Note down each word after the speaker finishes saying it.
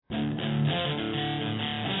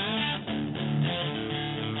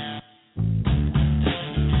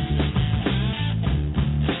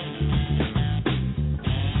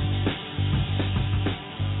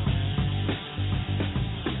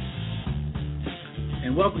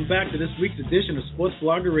And welcome back to this week's edition of Sports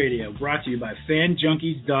Blaggah Radio, brought to you by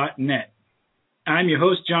FanJunkies.net. I'm your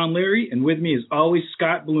host, John Leary, and with me is always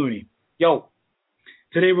Scott Ballooney. Yo.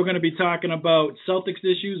 Today we're going to be talking about Celtics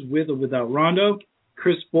issues with or without Rondo,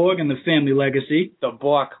 Chris Borg and the family legacy, The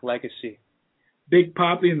Bork legacy. Big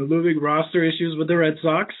Papi and the Ludwig roster issues with the Red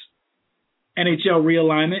Sox, NHL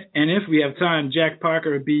realignment, and if we have time, Jack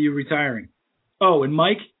Parker at BU retiring. Oh, and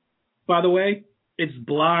Mike, by the way, it's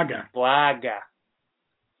Blaggah. Blaggah.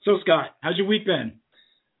 So, Scott, how's your week been?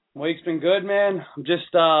 Week's been good, man. I'm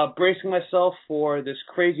just bracing myself for this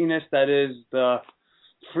craziness that is the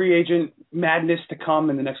free agent madness to come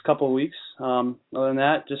in the next couple of weeks. Other than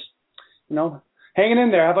that, just, hanging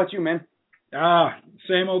in there. How about you, man?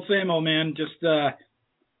 Same old, man. Just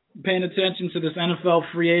paying attention to this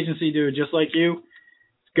NFL free agency, dude, just like you.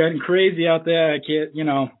 It's getting crazy out there. I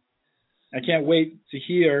can't wait to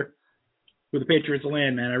hear where the Patriots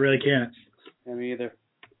land, man. I really can't. Yeah, me either.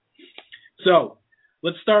 So,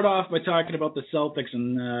 let's start off by talking about the Celtics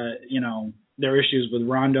and, their issues with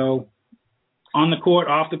Rondo. On the court,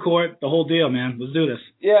 off the court, the whole deal, man. Let's do this.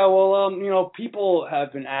 Yeah, well, people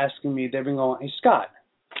have been asking me, they've been going, hey, Scott,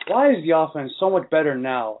 why is the offense so much better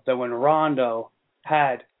now than when Rondo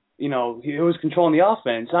had, he was controlling the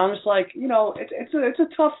offense? And I'm just like, it's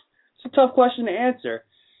a tough question to answer.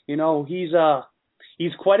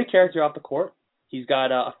 He's quite a character off the court. He's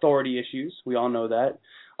got authority issues. We all know that.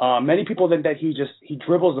 Many people think that he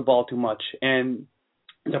dribbles the ball too much and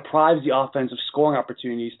deprives the offense of scoring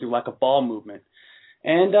opportunities through lack of ball movement.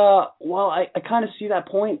 And while I kind of see that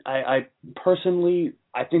point, I personally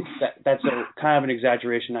think that's a kind of an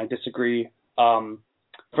exaggeration. I disagree for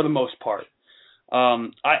the most part.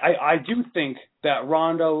 I do think that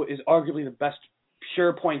Rondo is arguably the best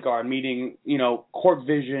pure point guard, meaning court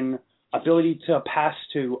vision, ability to pass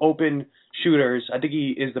to open shooters. I think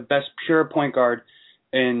he is the best pure point guard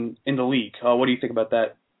in the league. What do you think about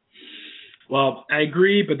that? Well, I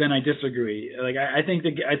agree, but then I disagree. Like I think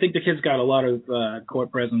the kid's got a lot of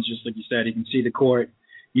court presence, just like you said. He can see the court.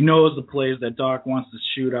 He knows the plays that Doc wants to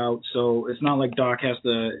shoot out, so it's not like Doc has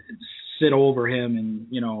to sit over him and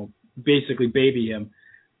basically baby him.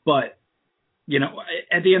 But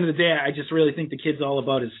at the end of the day, I just really think the kid's all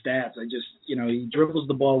about his stats. He dribbles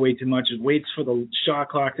the ball way too much. He waits for the shot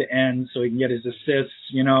clock to end so he can get his assists.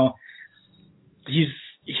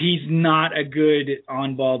 He's not a good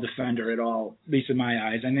on-ball defender at all, at least in my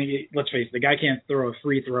eyes. I think, let's face it, the guy can't throw a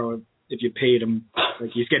free throw if you paid him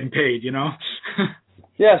like he's getting paid,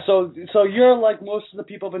 Yeah, so you're like most of the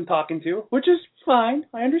people I've been talking to, which is fine.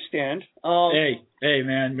 I understand. Hey,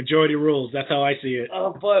 man, majority rules. That's how I see it.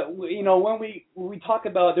 But when we talk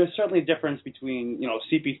about, there's certainly a difference between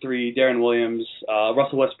CP3, Darren Williams,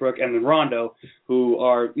 Russell Westbrook, and then Rondo, who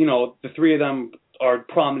are the three of them are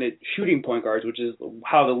prominent shooting point guards, which is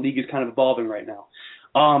how the league is kind of evolving right now.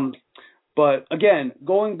 But again,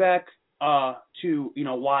 going back to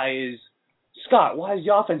why is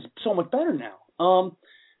the offense so much better now?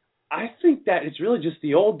 I think that it's really just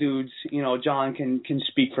the old dudes. John can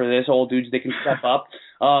speak for this. Old dudes, they can step up.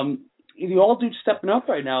 The old dudes stepping up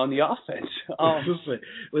right now in the offense.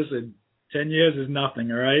 Listen. 10 years is nothing,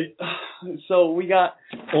 all right? So we got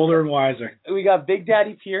older and wiser. We got Big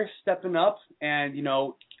Daddy Pierce stepping up, and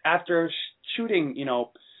after shooting,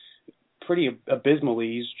 pretty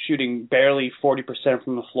abysmally, he's shooting barely 40%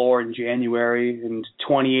 from the floor in January and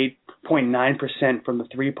 28.9% from the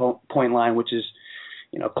three-point line, which is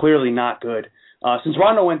clearly not good. Since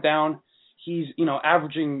Rondo went down, he's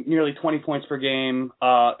averaging nearly 20 points per game,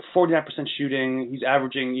 49% shooting. He's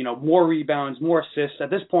averaging more rebounds, more assists. At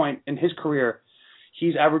this point in his career,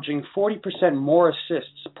 he's averaging 40% more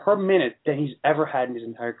assists per minute than he's ever had in his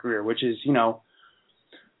entire career, which is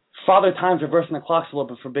father time's reversing the clocks a little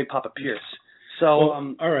bit for Big Papa Pierce. So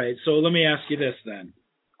all right. So let me ask you this then: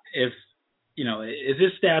 if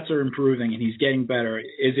his stats are improving and he's getting better,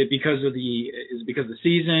 is it because of the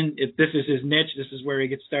season? If this is his niche, this is where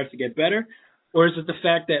he starts to get better, or is it the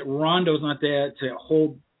fact that Rondo's not there to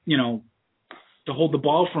hold the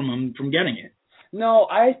ball from him from getting it? No,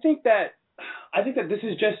 I think that this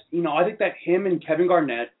is just I think that him and Kevin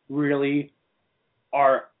Garnett really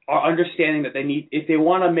are understanding that they need, if they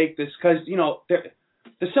want to make this, because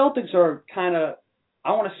the Celtics are kind of,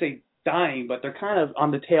 I want to say dying, but they're kind of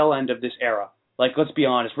on the tail end of this era. Like, let's be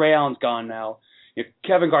honest, Ray Allen's gone now.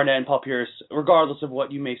 Kevin Garnett and Paul Pierce, regardless of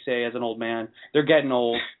what you may say as an old man, they're getting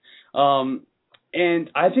old. And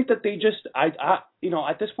I think that they just,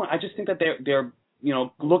 at this point, I just think that they're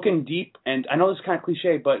looking deep. And I know this is kind of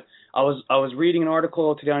cliche, but I was reading an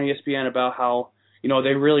article today on ESPN about how,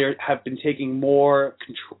 they really have been taking more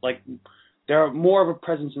control, like they're more of a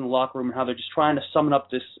presence in the locker room and how they're just trying to summon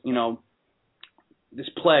up this, this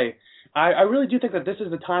play. I really do think that this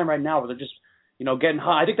is the time right now where they're just, getting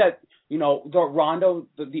hot. I think that, the Rondo,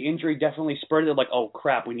 the injury definitely spurred it, like, oh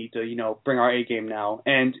crap, we need to, bring our A game now.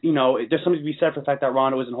 And, there's something to be said for the fact that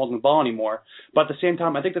Rondo isn't holding the ball anymore. But at the same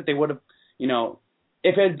time, I think that they would have,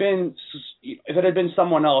 if it had been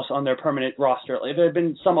someone else on their permanent roster, if it had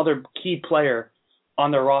been some other key player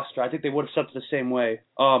on their roster, I think they would have stepped the same way.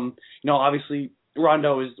 Obviously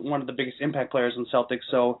Rondo is one of the biggest impact players in Celtics,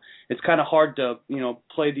 so it's kind of hard to,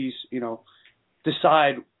 play these,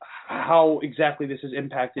 decide how exactly this has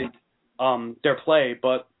impacted their play.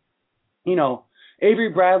 But, Avery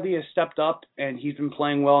Bradley has stepped up and he's been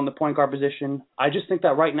playing well in the point guard position. I just think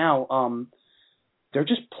that right now, they're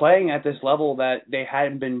just playing at this level that they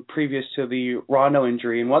hadn't been previous to the Rondo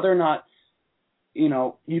injury. And whether or not,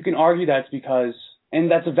 you can argue that's because, and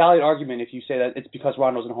that's a valid argument if you say that it's because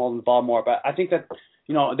Rondo's been holding the ball more. But I think that,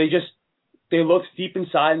 they looked deep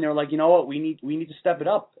inside and they're like, you know what, we need to step it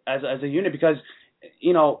up as a unit because,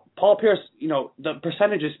 Paul Pierce, the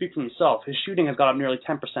percentages speak for himself. His shooting has gone up nearly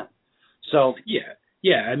 10%. So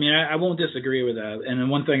yeah. I mean, I won't disagree with that. And then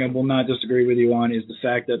one thing I will not disagree with you on is the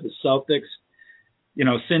fact that the Celtics,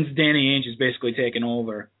 since Danny Ainge has basically taken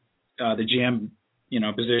over the GM,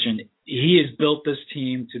 position, he has built this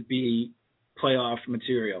team to be playoff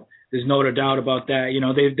material. There's no doubt about that.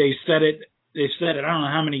 They've said it. They've said it. I don't know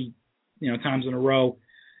how many, times in a row.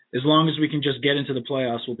 As long as we can just get into the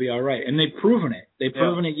playoffs, we'll be all right. And they've proven it. They've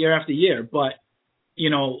proven it year after year. But,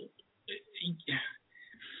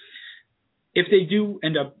 if they do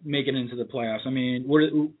end up making it into the playoffs, I mean,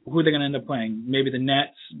 who are they going to end up playing? Maybe the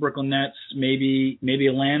Nets, Brooklyn Nets, maybe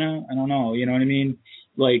Atlanta. I don't know. You know what I mean?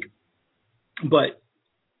 But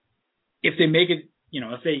if they make it,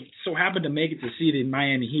 if they so happen to make it to see the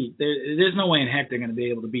Miami Heat, there's no way in heck they're going to be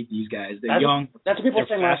able to beat these guys. They're young. That's what people were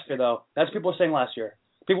saying last year, though. That's what people were saying last year.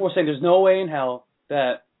 People were saying there's no way in hell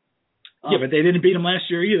that. Yeah, but they didn't beat them last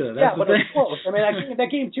year either. That's but it was close. I mean,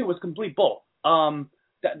 that game too was complete bull.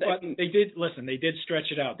 But they did listen. They did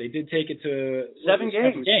stretch it out. They did take it to 7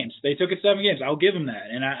 games. They took it 7 games. I'll give them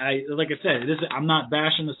that. And I like I said, I'm not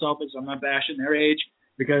bashing the Celtics. I'm not bashing their age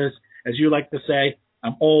because, as you like to say,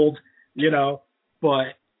 I'm old.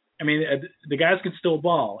 But I mean, the guys can still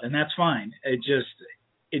ball, and that's fine. It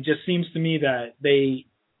just seems to me that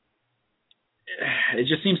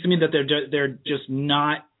they're just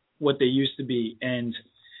not what they used to be, and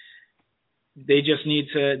they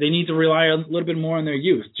need to rely a little bit more on their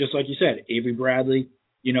youth, just like you said, Avery Bradley.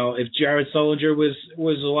 If Jared Sullinger was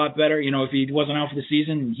a lot better, if he wasn't out for the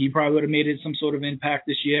season, he probably would have made some sort of impact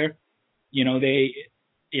this year.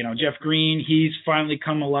 Jeff Green, he's finally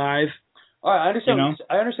come alive. All right, I understand.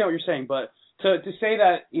 I understand what you're saying, but to say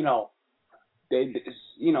that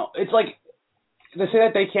it's like to say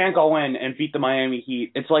that they can't go in and beat the Miami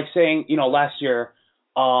Heat. It's like saying last year,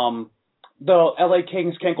 the LA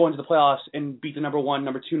Kings can't go into the playoffs and beat the number 1,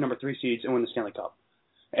 number 2, number 3 seeds and win the Stanley Cup.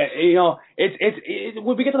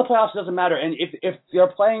 When we get to the playoffs, it doesn't matter. And if they're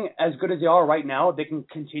playing as good as they are right now, they can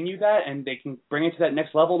continue that and they can bring it to that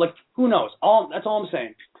next level. Like, who knows? That's all I'm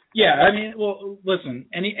saying. Yeah, I mean, well, listen,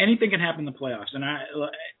 anything can happen in the playoffs, and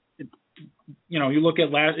you look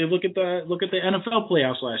at the NFL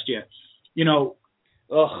playoffs last year. I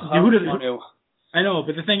know,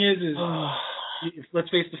 but the thing is let's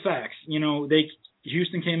face the facts.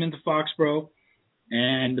 Houston came into Foxborough,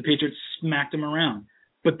 and the Patriots smacked them around.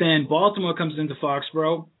 But then Baltimore comes into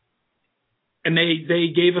Foxborough, and they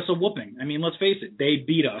gave us a whooping. I mean, let's face it, they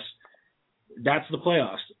beat us. That's the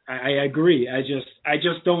playoffs. I agree. I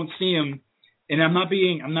just don't see them, and I'm not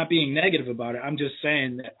being negative about it. I'm just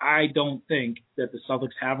saying that I don't think that the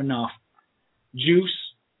Celtics have enough juice,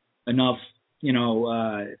 enough,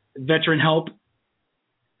 veteran help.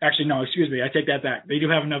 Actually, no, excuse me. I take that back. They do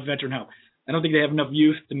have enough veteran help. I don't think they have enough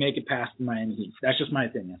youth to make it past the Miami Heat. That's just my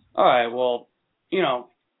opinion. All right. Well,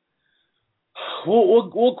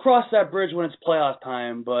 we'll cross that bridge when it's playoff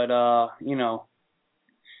time. But all in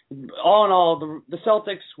all, the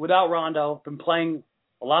Celtics without Rondo have been playing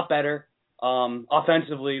a lot better.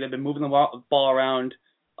 Offensively, they've been moving the ball around.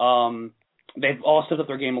 They've all stepped up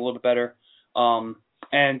their game a little bit better.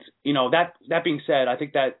 And that being said, I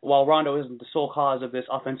think that while Rondo isn't the sole cause of this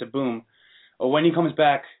offensive boom, when he comes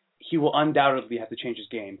back, he will undoubtedly have to change his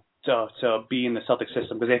game to be in the Celtics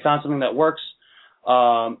system because they found something that works.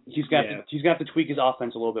 He's gonna have to tweak his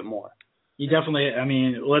offense a little bit more. He definitely. I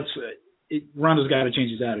mean, Rondo's got to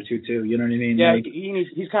change his attitude too. You know what I mean? Yeah, like,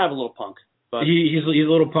 he's kind of a little punk. But he's a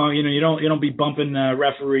little punk. You don't be bumping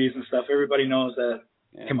referees and stuff. Everybody knows that.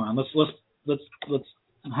 Yeah. Come on, let's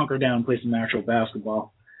hunker down and play some actual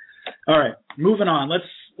basketball. All right, moving on.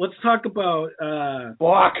 Let's talk about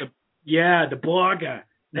Borg. The Blaggah.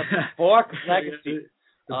 The Borg legacy.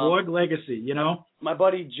 The Borg legacy. You know. My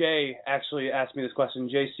buddy Jay actually asked me this question.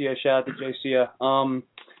 Jay Sia, shout out to Jay Sia.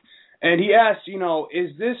 And he asked,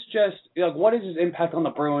 is this just, what is his impact on the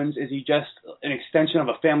Bruins? Is he just an extension of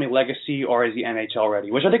a family legacy, or is he NHL ready?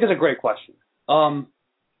 Which I think is a great question. I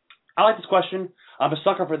like this question. I'm a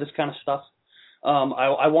sucker for this kind of stuff.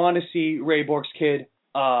 I want to see Ray Borg's kid,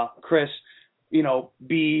 Chris,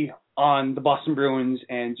 be on the Boston Bruins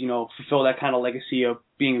and, fulfill that kind of legacy of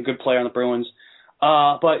being a good player on the Bruins.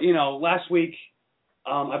 But last week,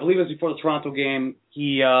 I believe it was before the Toronto game,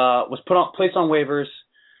 he was placed on waivers,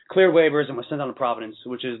 cleared waivers, and was sent down to Providence,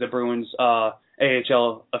 which is the Bruins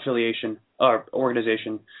AHL affiliation or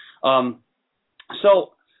organization.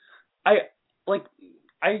 So I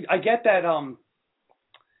get that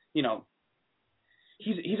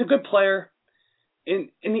he's a good player. In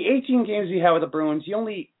the 18 games he had with the Bruins, he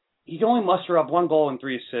only mustered up 1 goal and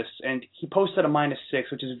 3 assists, and he posted a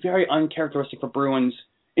 -6, which is very uncharacteristic for Bruins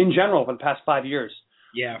in general for the past 5 years.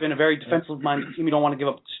 Yeah. It's been a very defensive-minded team. You don't want to give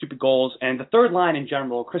up stupid goals. And the third line in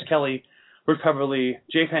general, Chris Kelly, Rick Peverly,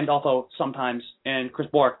 Jay Pandolfo sometimes, and Chris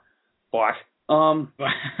Borg. Love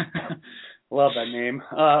that name.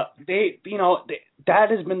 That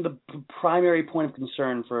has been the primary point of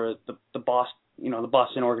concern for the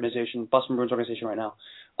Boston organization, Boston Bruins organization right now.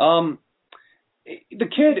 The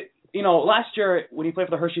kid, last year when he played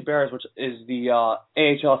for the Hershey Bears, which is the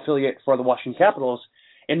AHL affiliate for the Washington Capitals,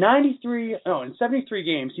 in 73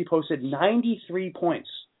 games, he posted 93 points,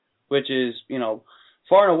 which is,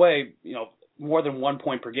 far and away, more than 1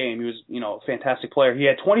 point per game. He was, a fantastic player. He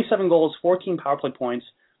had 27 goals, 14 power play points.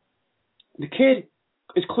 The kid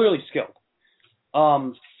is clearly skilled.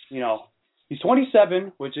 He's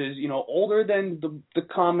 27, which is, older than the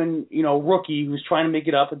common, rookie who's trying to make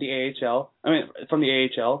it up at the AHL. From the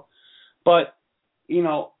AHL. But,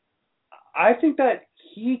 I think that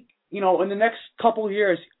he, in the next couple of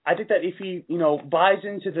years, I think that if he, buys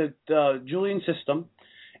into the Julian system,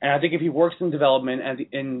 and I think if he works in development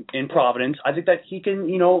in Providence, I think that he can,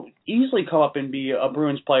 easily come up and be a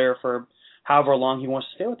Bruins player for however long he wants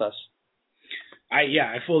to stay with us.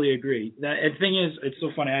 I fully agree. The thing is, it's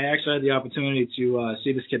so funny. I actually had the opportunity to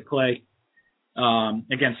see this kid play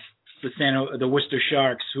against the Worcester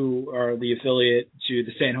Sharks, who are the affiliate to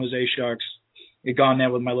the San Jose Sharks. I'd gone there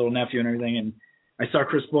with my little nephew and everything, and I saw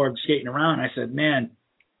Chris Borg skating around. I said, man,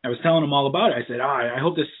 I was telling him all about it. I said, I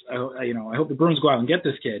hope the Bruins go out and get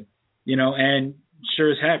this kid, and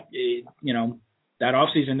sure as heck, that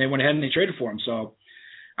offseason they went ahead and they traded for him. So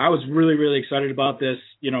I was really, really excited about this,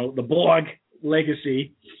 the Borg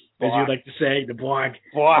legacy, as you'd like to say, the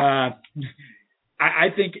Blaggah. I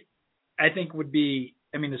think would be,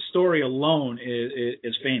 the story alone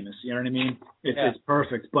is famous. You know what I mean? It's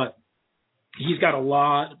perfect, but he's got a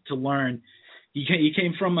lot to learn. He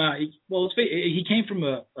came from a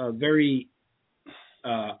very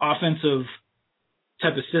offensive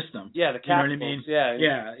type of system. Yeah, the Capitals. You know what I mean? Yeah.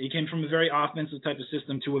 Yeah, he came from a very offensive type of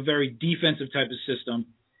system to a very defensive type of system,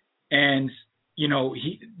 and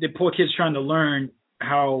the poor kid's trying to learn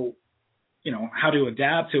how to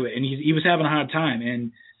adapt to it, and he was having a hard time,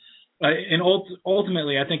 and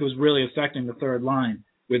ultimately I think it was really affecting the third line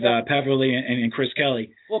with Peverly and Chris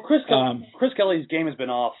Kelly. Well, Chris Kelly's game has been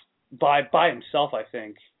off by himself, I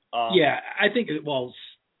think. I think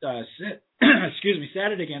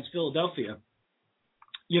Saturday against Philadelphia,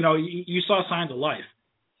 you saw signs of life.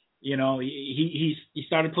 He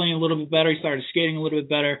started playing a little bit better. He started skating a little bit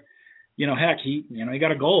better. Heck, he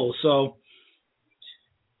got a goal. So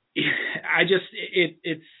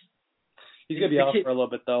it's he's gonna be out for a little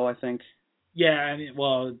bit though, I think. Yeah,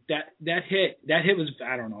 that hit was,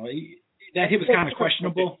 I don't know. That hit was kind of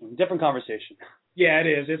questionable. Different conversation. Yeah, it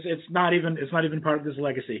is. It's not even part of this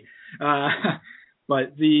legacy.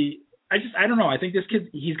 But I don't know. I think this kid,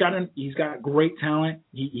 he's got great talent.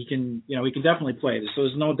 He can definitely play this. So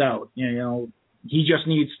there's no doubt. He just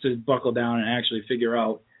needs to buckle down and actually figure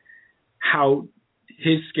out how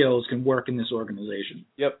his skills can work in this organization.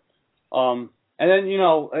 Yep. And then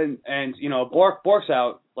Bork's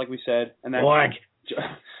out, like we said, and then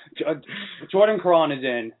Jordan Caron is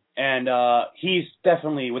in, and he's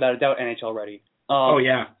definitely, without a doubt, NHL ready.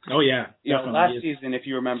 Last season, if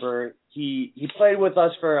you remember, he played with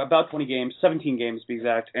us for about 20 games, 17 games to be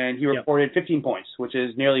exact, and he reported 15 points, which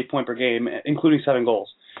is nearly a point per game, including 7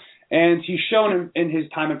 goals. And he's shown in his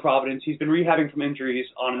time in Providence. He's been rehabbing from injuries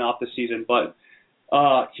on and off this season, but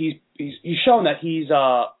he's shown that he's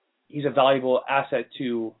a valuable asset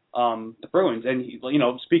to the Bruins. And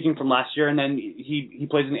speaking from last year, and then he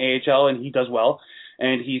plays in the AHL and he does well,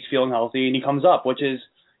 and he's feeling healthy and he comes up, which is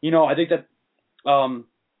I think that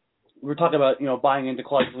we're talking about buying into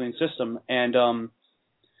Claude Julien's system, and I'm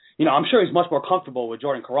sure he's much more comfortable with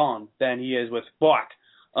Jordan Caron than he is with Black.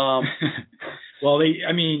 Well,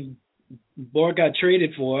 Borg got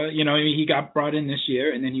traded for, he got brought in this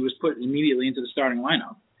year, and then he was put immediately into the starting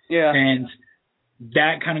lineup. Yeah. And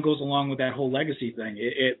that kind of goes along with that whole legacy thing.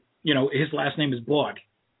 His last name is Borg.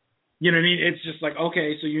 You know what I mean? It's just like,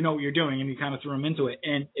 okay, so you know what you're doing, and you kind of threw him into it.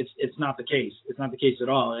 And it's not the case. It's not the case at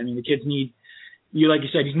all. I mean, the kids need, like you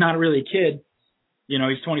said, he's not really a kid.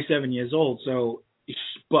 He's 27 years old,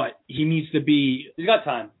 but he needs to be. He's got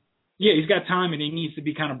time. Yeah, he's got time, and he needs to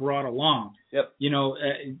be kind of brought along. Yep.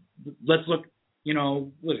 Let's look.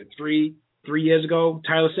 Was it 3 years ago?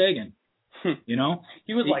 Tyler Seguin. He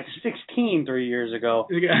was like 16 3 years ago.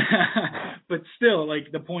 But still,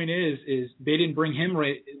 like, the point is they didn't bring him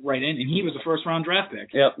right in, and he was a first round draft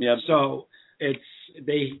pick. Yep. So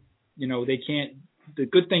they can't. The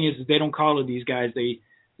good thing is they don't coddle these guys. They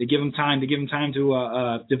give them time. They give them time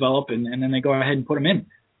to develop, and then they go ahead and put them in,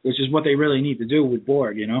 which is what they really need to do with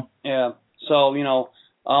Borg. Yeah. So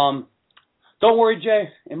don't worry, Jay.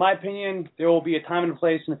 In my opinion, there will be a time and a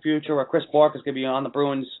place in the future where Chris Borg is going to be on the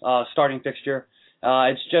Bruins starting fixture.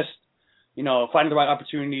 It's just, finding the right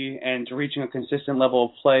opportunity and to reaching a consistent level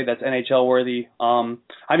of play that's NHL worthy.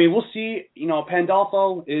 We'll see.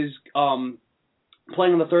 Pandolfo is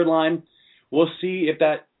playing on the third line. We'll see if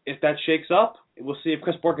that shakes up. We'll see if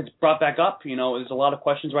Chris Borg gets brought back up. There's a lot of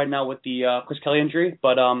questions right now with the Chris Kelly injury,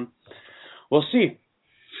 but we'll see.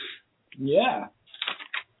 Yeah.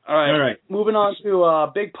 All right. Moving on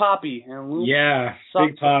to Big Papi.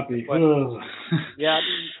 Big Papi. Yeah,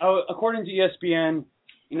 according to ESPN,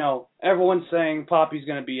 everyone's saying Papi's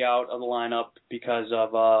going to be out of the lineup because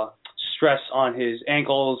of stress on his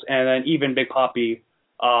ankles, and then even Big Papi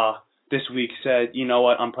this week said, you know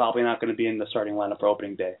what, I'm probably not going to be in the starting lineup for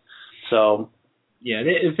opening day. So, yeah,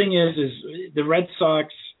 the thing is the Red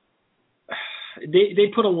Sox,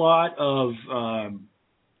 they put a lot of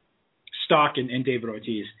stock in David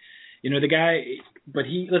Ortiz. The guy, but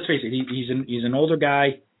let's face it, he's an older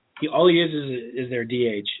guy. All he is their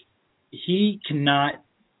DH. He cannot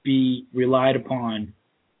be relied upon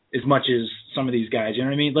as much as some of these guys. You know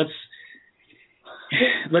what I mean? Let's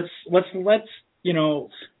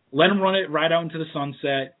let him run it right out into the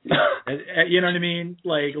sunset. You know what I mean?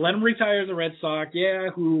 Like, let him retire as a Red Sox. Yeah,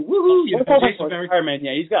 woohoo. Retirement.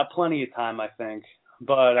 Yeah, he's got plenty of time, I think.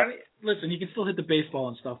 But listen, he can still hit the baseball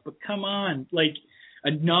and stuff. But come on, like,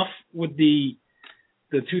 enough with the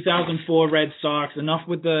 2004 Red Sox. Enough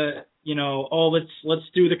with the let's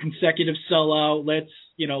do the consecutive sellout. Let's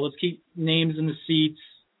keep names in the seats.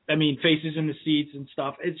 Faces in the seats and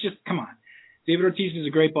stuff. It's just, come on. David Ortiz is a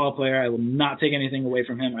great ball player. I will not take anything away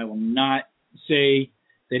from him. I will not say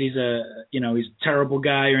that he's he's a terrible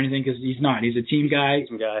guy or anything, because he's not. He's a team guy.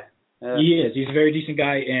 Yeah. He is. He's a very decent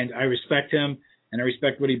guy, and I respect him, and I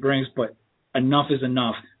respect what he brings, but enough is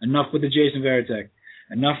enough. Enough with the Jason Varitek.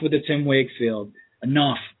 Enough with the Tim Wakefield.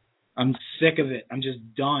 Enough. I'm sick of it. I'm just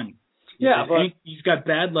done. Yeah, but he's got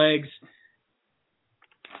bad legs.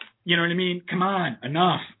 You know what I mean? Come on.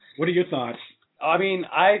 Enough. What are your thoughts?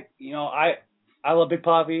 I love Big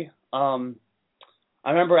Papi. I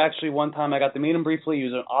remember actually one time I got to meet him briefly. He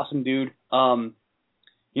was an awesome dude. The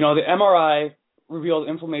MRI revealed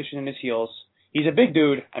inflammation in his heels. He's a big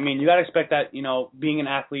dude. You got to expect that, being an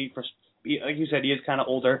athlete, like you said, he is kind of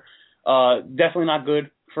older. Definitely not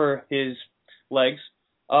good for his legs.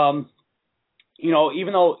 Even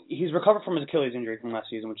though he's recovered from his Achilles injury from last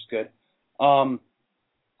season, which is good.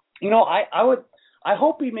 I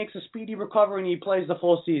hope he makes a speedy recovery and he plays the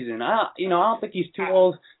full season. I don't think he's too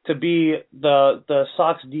old to be the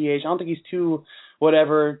Sox DH. I don't think he's too I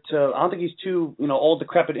don't think he's too old,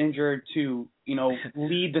 decrepit, injured to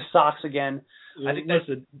lead the Sox again. I think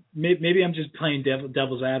maybe I'm just playing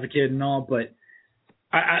devil's advocate and all, but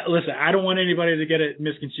I don't want anybody to get it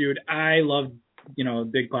misconstrued. I love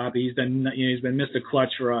Big Papi. He's been Mr.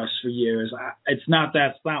 Clutch for us for years. It's not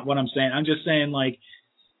what I'm saying. I'm just saying, like,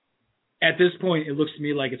 at this point, it looks to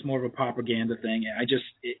me like it's more of a propaganda thing.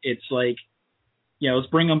 It's like, let's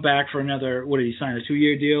bring him back for another, what did he sign, a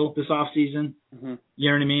 2-year deal this offseason? Mm-hmm.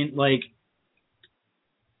 You know what I mean? Like,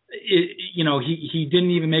 he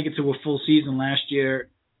didn't even make it to a full season last year.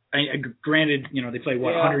 Granted, they played,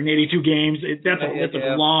 182 games. That's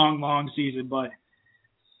a long, long season, but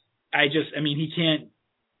he can't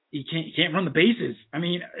you can't run the bases. I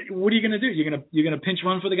mean, what are you gonna do? You're gonna pinch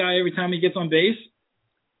run for the guy every time he gets on base?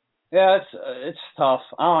 Yeah, it's tough.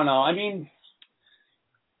 I don't know. I mean,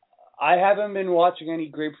 I haven't been watching any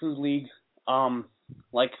Grapefruit League,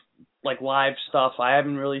 like live stuff. I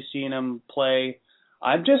haven't really seen him play.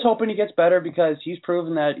 I'm just hoping he gets better because he's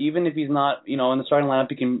proven that even if he's not, in the starting lineup,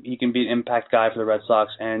 he can be an impact guy for the Red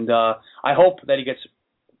Sox. And I hope that he gets,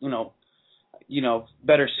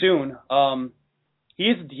 better soon. He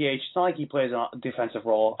is a DH. It's not like he plays a defensive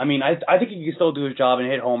role. I mean, I think he can still do his job and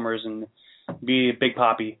hit homers and be a big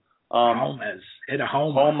poppy. Homers. Hit a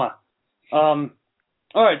homer. All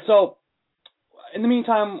right, so in the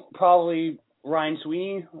meantime, probably Ryan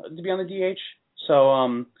Sweeney to be on the DH.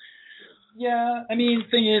 So, yeah, I mean,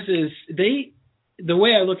 thing is the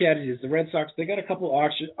way I look at it is the Red Sox, they got a couple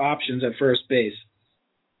options at first base.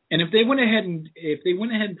 And if they went ahead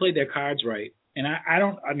and played their cards right, and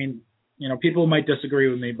I mean, people might disagree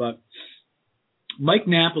with me, but Mike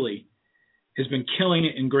Napoli has been killing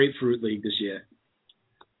it in Grapefruit League this year.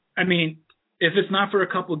 I mean, if it's not for a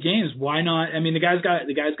couple games, why not? I mean, the guy's got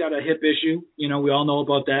a hip issue. We all know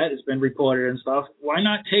about that. It's been reported and stuff. Why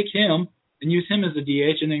not take him and use him as a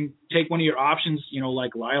DH, and then take one of your options,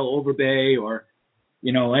 like Lyle Overbay or,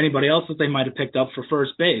 anybody else that they might have picked up for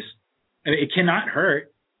first base. I mean, it cannot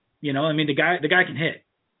hurt. I mean, the guy can hit.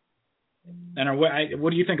 And what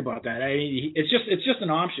do you think about that? It's just an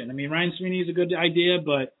option. I mean, Ryan Sweeney is a good idea,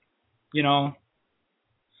 but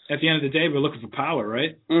at the end of the day, we're looking for power,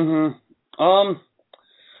 right? Mm-hmm.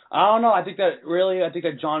 I don't know. I think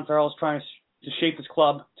that John Farrell's trying to shape his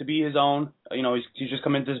club to be his own. He's just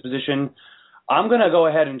come into this position. I'm gonna go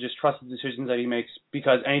ahead and just trust the decisions that he makes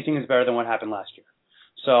because anything is better than what happened last year.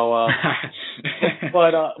 So,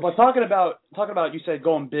 but talking about you said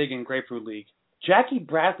going big in Grapefruit League. Jackie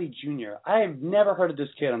Bradley Jr. I have never heard of this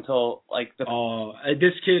kid until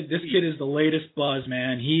this kid is the latest buzz,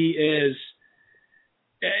 man. He is.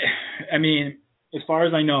 I mean, as far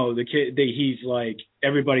as I know, the kid he's like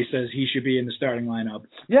everybody says he should be in the starting lineup.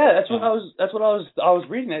 Yeah, that's what I was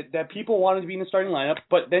reading that people wanted to be in the starting lineup,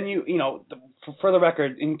 but then for the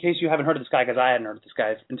record, in case you haven't heard of this guy, because I hadn't heard of this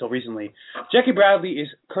guy until recently, Jackie Bradley is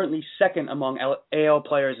currently second among AL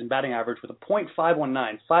players in batting average with a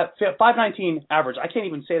 .519, 519 average. I can't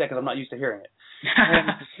even say that because I'm not used to hearing it.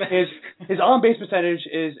 And his on base percentage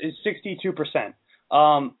is 62%.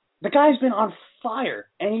 The guy's been on fire,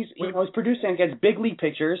 and he's producing against big league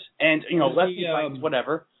pitchers and lefty rights,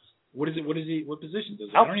 whatever. What is it? What is he? What position does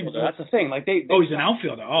he? I don't even know. That's the thing. Like he's an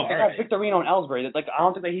outfielder. Oh, they got Victorino and Ellsbury. I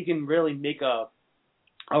don't think that he can really make a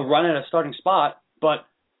run at a starting spot, but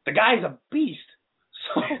the guy's a beast.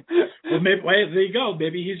 So well, there you go.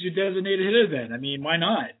 Maybe he's your designated hitter then. I mean, why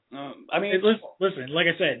not? Listen. Like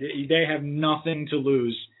I said, they have nothing to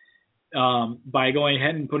lose by going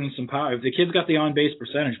ahead and putting some power. If the kid's got the on base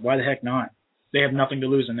percentage, why the heck not? They have nothing to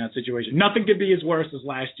lose in that situation. Nothing could be as worse as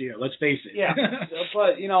last year. Let's face it. Yeah,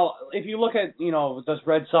 but if you look at this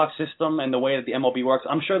Red Sox system and the way that the MLB works,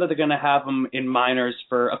 I'm sure that they're going to have him in minors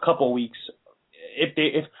for a couple weeks. If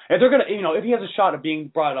they're going to, if he has a shot of being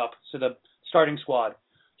brought up to the starting squad,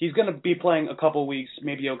 he's going to be playing a couple weeks,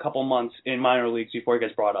 maybe a couple months in minor leagues before he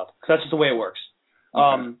gets brought up. Because that's just the way it works.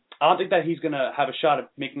 Okay. I don't think that he's going to have a shot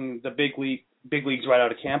at making the big leagues right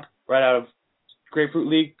out of camp, right out of Grapefruit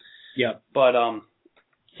League. Yeah, but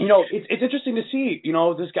it's interesting to see.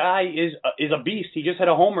 This guy is a beast. He just had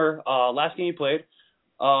a homer last game he played,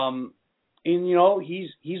 and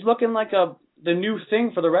he's looking like the new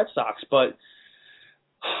thing for the Red Sox. But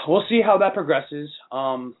we'll see how that progresses.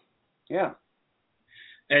 Yeah,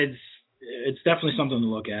 it's definitely something to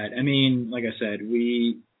look at. I mean, like I said,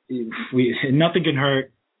 we nothing can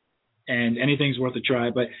hurt, and anything's worth a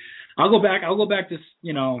try. But I'll go back to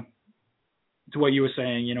to what you were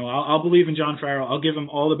saying. I'll believe in John Farrell. I'll give him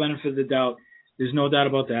all the benefit of the doubt. There's no doubt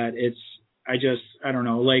about that. I don't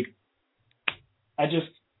know. Like, I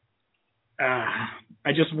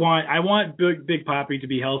want Big Poppy to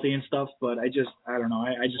be healthy and stuff, but I don't know.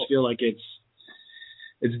 I just feel like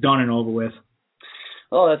it's done and over with.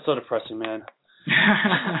 Oh, that's so depressing, man.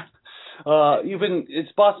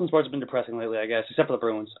 It's Boston sports have been depressing lately, I guess, except for the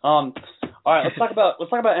Bruins. All right, let's talk about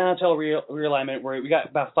NHL realignment. Where we got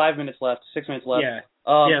about 6 minutes left.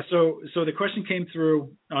 Yeah. So the question came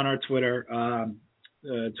through on our Twitter,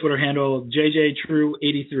 Twitter handle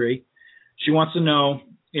JJTrue83. She wants to know,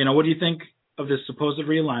 what do you think of this supposed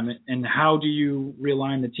realignment, and how do you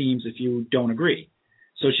realign the teams if you don't agree?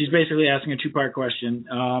 So she's basically asking a two-part question.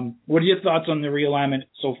 What are your thoughts on the realignment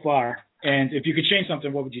so far? And if you could change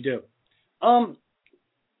something, what would you do?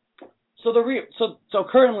 So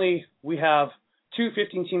currently we have two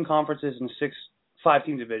 15-team conferences and 6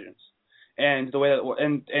 5-team divisions. And the way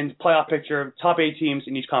that and playoff picture, top 8 teams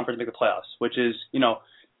in each conference make the playoffs, which is,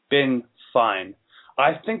 been fine.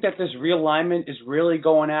 I think that this realignment is really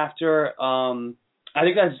going after. I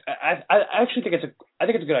actually think it's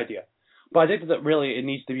a good idea, but I think that really it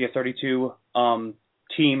needs to be a 32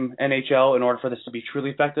 team NHL in order for this to be truly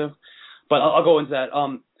effective. But I'll go into that.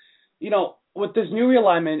 With this new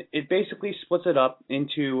realignment, it basically splits it up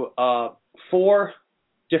into 4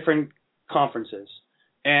 different conferences,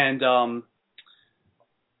 and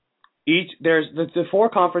there's the 4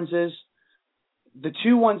 conferences. The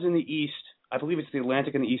 2 ones in the East, I believe it's the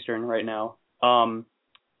Atlantic and the Eastern right now,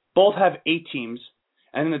 both have 8 teams,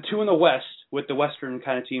 and then the 2 in the West with the Western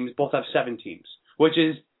kind of teams both have 7 teams, which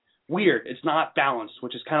is weird. It's not balanced,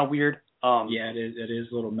 which is kind of weird. Yeah, it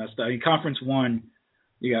is a little messed up. In Conference 1,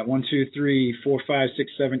 you got 1, 2, 3, 4, 5,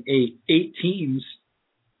 6, 7, 8, 8 teams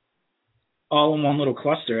all in one little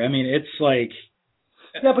cluster. I mean, it's like...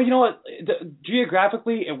 Yeah, but you know what?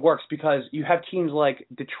 Geographically, it works because you have teams like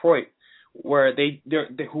Detroit, where they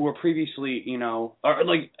who were previously, or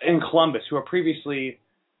like in Columbus, who are previously,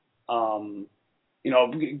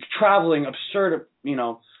 traveling absurd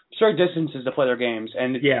distances to play their games,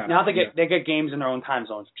 and now they get games in their own time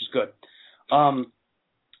zones, which is good.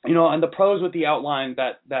 And the pros with the outline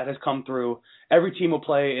that has come through, every team will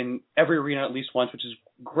play in every arena at least once, which is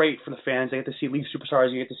great for the fans. They get to see league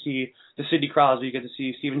superstars. You get to see the Sidney Crosby. You get to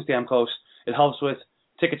see Steven Stamkos. It helps with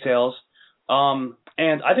ticket sales.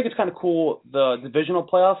 And I think it's kind of cool, the divisional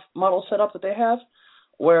playoff model setup that they have,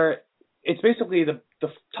 where it's basically the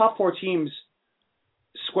top 4 teams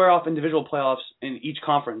square off individual playoffs in each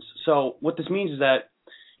conference. So what this means is that,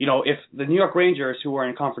 if the New York Rangers, who are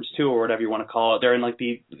in Conference 2 or whatever you want to call it, they're in like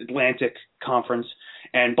the Atlantic Conference,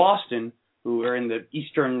 and Boston, who are in the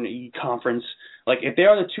Eastern Conference, like if they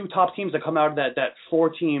are the 2 top teams that come out of that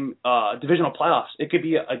 4-team divisional playoffs, it could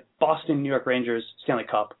be a Boston New York Rangers Stanley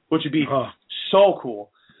Cup, which would be so cool.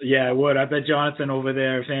 Yeah, it would. I bet Jonathan over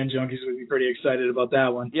there, Fan Junkies, would be pretty excited about that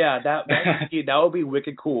one. Yeah, that would be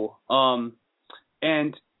wicked cool.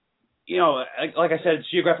 And like I said, it's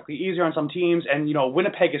geographically easier on some teams, and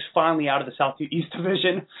Winnipeg is finally out of the Southeast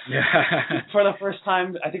Division for the first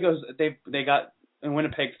time. I think it was they got in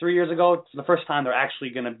Winnipeg 3 years ago. For the first time, they're actually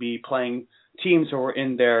going to be playing teams who are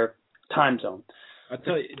in their time zone. I'll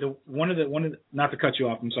tell you, one of the not to cut you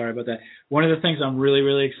off, I'm sorry about that. One of the things I'm really,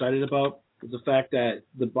 really excited about is the fact that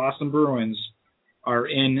the Boston Bruins are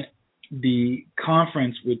in the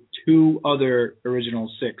conference with 2 other original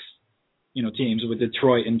 6, teams, with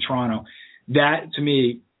Detroit and Toronto. That, to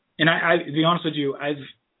me, and I to be honest with you, I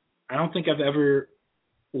don't think I've ever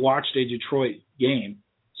watched a Detroit game.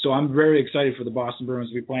 So I'm very excited for the Boston Bruins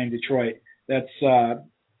to be playing Detroit. That's,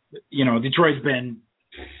 Detroit's been,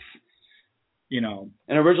 an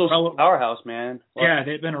original powerhouse, man. Yeah,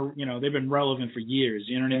 they've been relevant for years.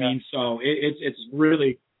 You know what I mean? So it's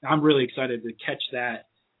really, I'm really excited to catch that.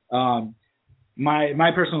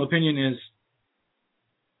 My personal opinion is,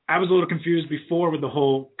 I was a little confused before with the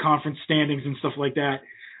whole conference standings and stuff like that.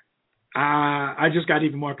 I just got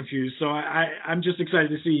even more confused. So I'm just excited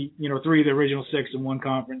to see, 3 of the original 6 in one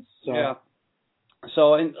conference. So. Yeah.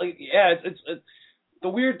 So, it's the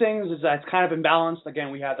weird thing is that it's kind of imbalanced.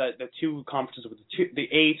 Again, we have the 2 conferences with the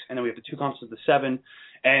 8, and then we have the 2 conferences with the 7.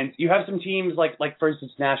 And you have some teams like for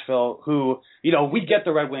instance, Nashville, who, we get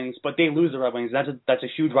the Red Wings, but they lose the Red Wings. That's a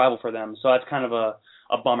huge rival for them. So that's kind of a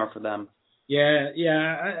bummer for them. Yeah,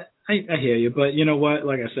 I hear you, but you know what?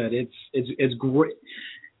 Like I said, it's great.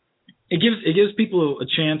 It gives people a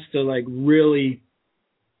chance to like really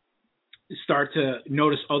start to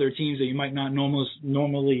notice other teams that you might not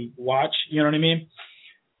normally watch. You know what I mean?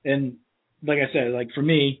 And like I said, like for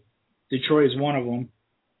me, Detroit is one of them.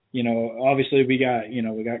 Obviously we got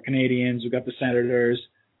Canadians, we got the Senators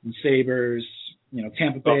and Sabres,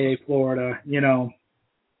 Tampa Bay, Florida,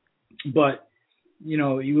 but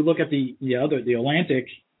you look at the Atlantic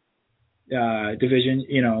division,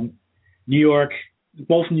 New York,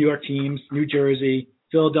 both New York teams, New Jersey,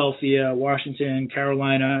 Philadelphia, Washington,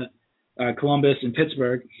 Carolina, Columbus, and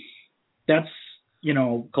Pittsburgh. That's,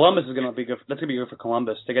 Columbus is going to be good. That's going to be good for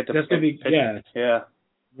Columbus to get the. That's going to be yeah.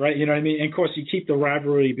 Right, you know what I mean? And of course, you keep the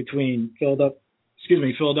rivalry between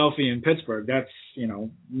Philadelphia and Pittsburgh. That's,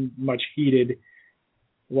 much heated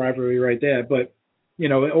rivalry right there. But,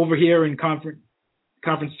 over here in Conference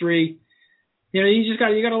 3, you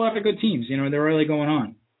got a lot of good teams. They're really going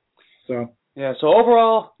on. So yeah. So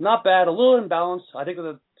overall, not bad. A little imbalanced. I think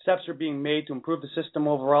the steps are being made to improve the system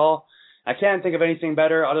overall. I can't think of anything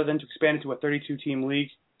better other than to expand it to a 32-team league.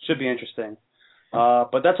 Should be interesting.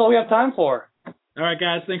 But that's all we have time for. All right,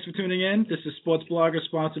 guys, thanks for tuning in. This is Sports Blogger,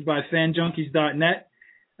 sponsored by FanJunkies.net.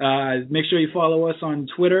 Make sure you follow us on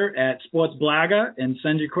Twitter at Sports Blaggah and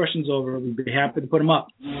send your questions over. We'd be happy to put them up.